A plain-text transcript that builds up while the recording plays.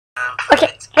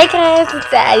Okay, hey guys, it's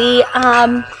Daddy.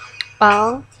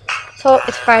 Well, so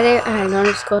it's Friday and I'm going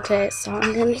to school today, so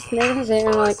I'm gonna just make a video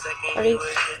and like party.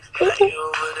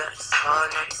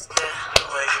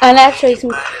 And actually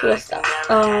some cool stuff.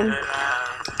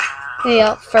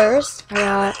 Yeah, first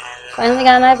I finally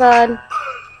got an iPod.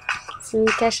 Some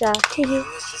Kesha.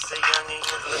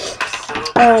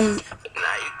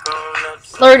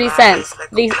 30 cents.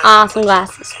 These awesome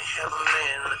glasses.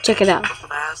 Check it out.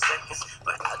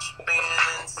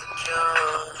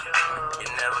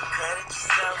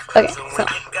 Okay, so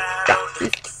got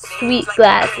these sweet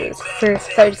glasses for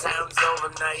 30 cents.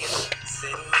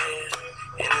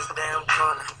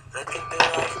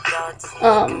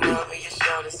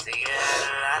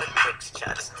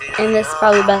 And this is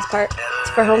probably the best part.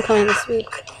 It's for homecoming next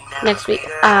week.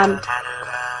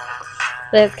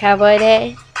 There's Cowboy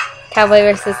Day. Cowboy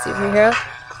versus superhero.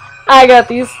 I got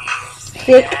these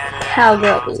sick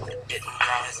Cowgirl boots.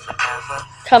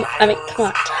 Come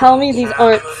on. Tell me these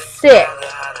aren't sick.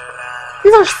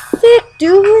 These are sick,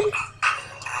 dude.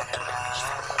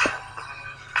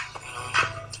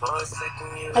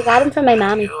 I got them from my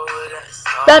mommy.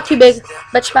 Not too big,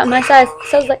 but she about my size.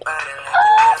 So I was like,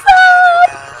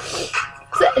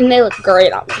 awesome! And they look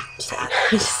great on me.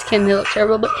 Just kidding, they look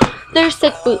terrible, but they're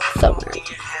sick boots. So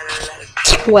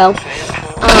well,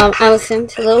 I was listening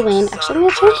to Lil Wayne. Actually, I'm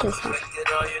gonna change this song.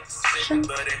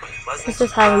 This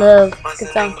is How Love. Good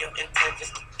song.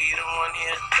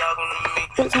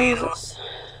 What song is this?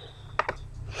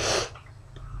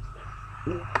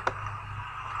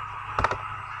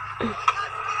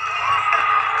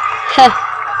 Heh.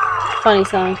 Funny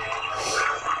song.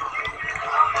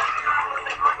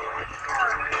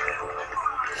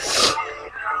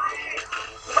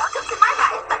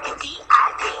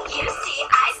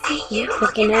 You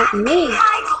looking at me.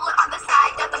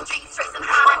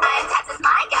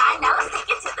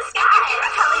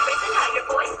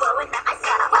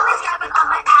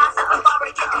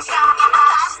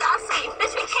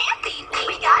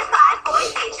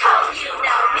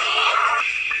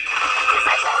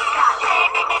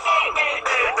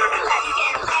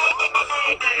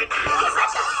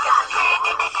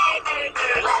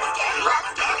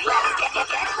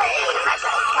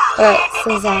 Alright, this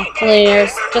is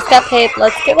millionaires. Just got paid.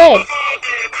 Let's get laid.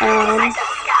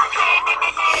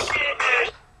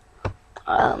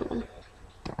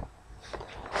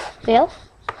 Yeah.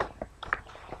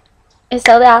 It's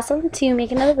so awesome to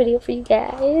make another video for you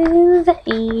guys, and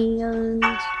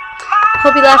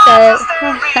hope you laughed at it.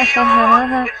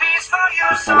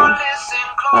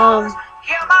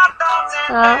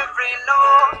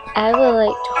 I will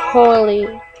like totally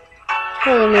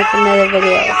make another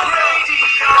video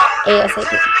ASAP.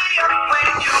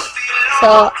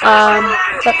 So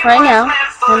but for right now,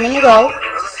 I'm gonna go,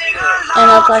 and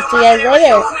I'll talk to you guys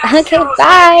later. Okay,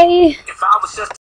 bye.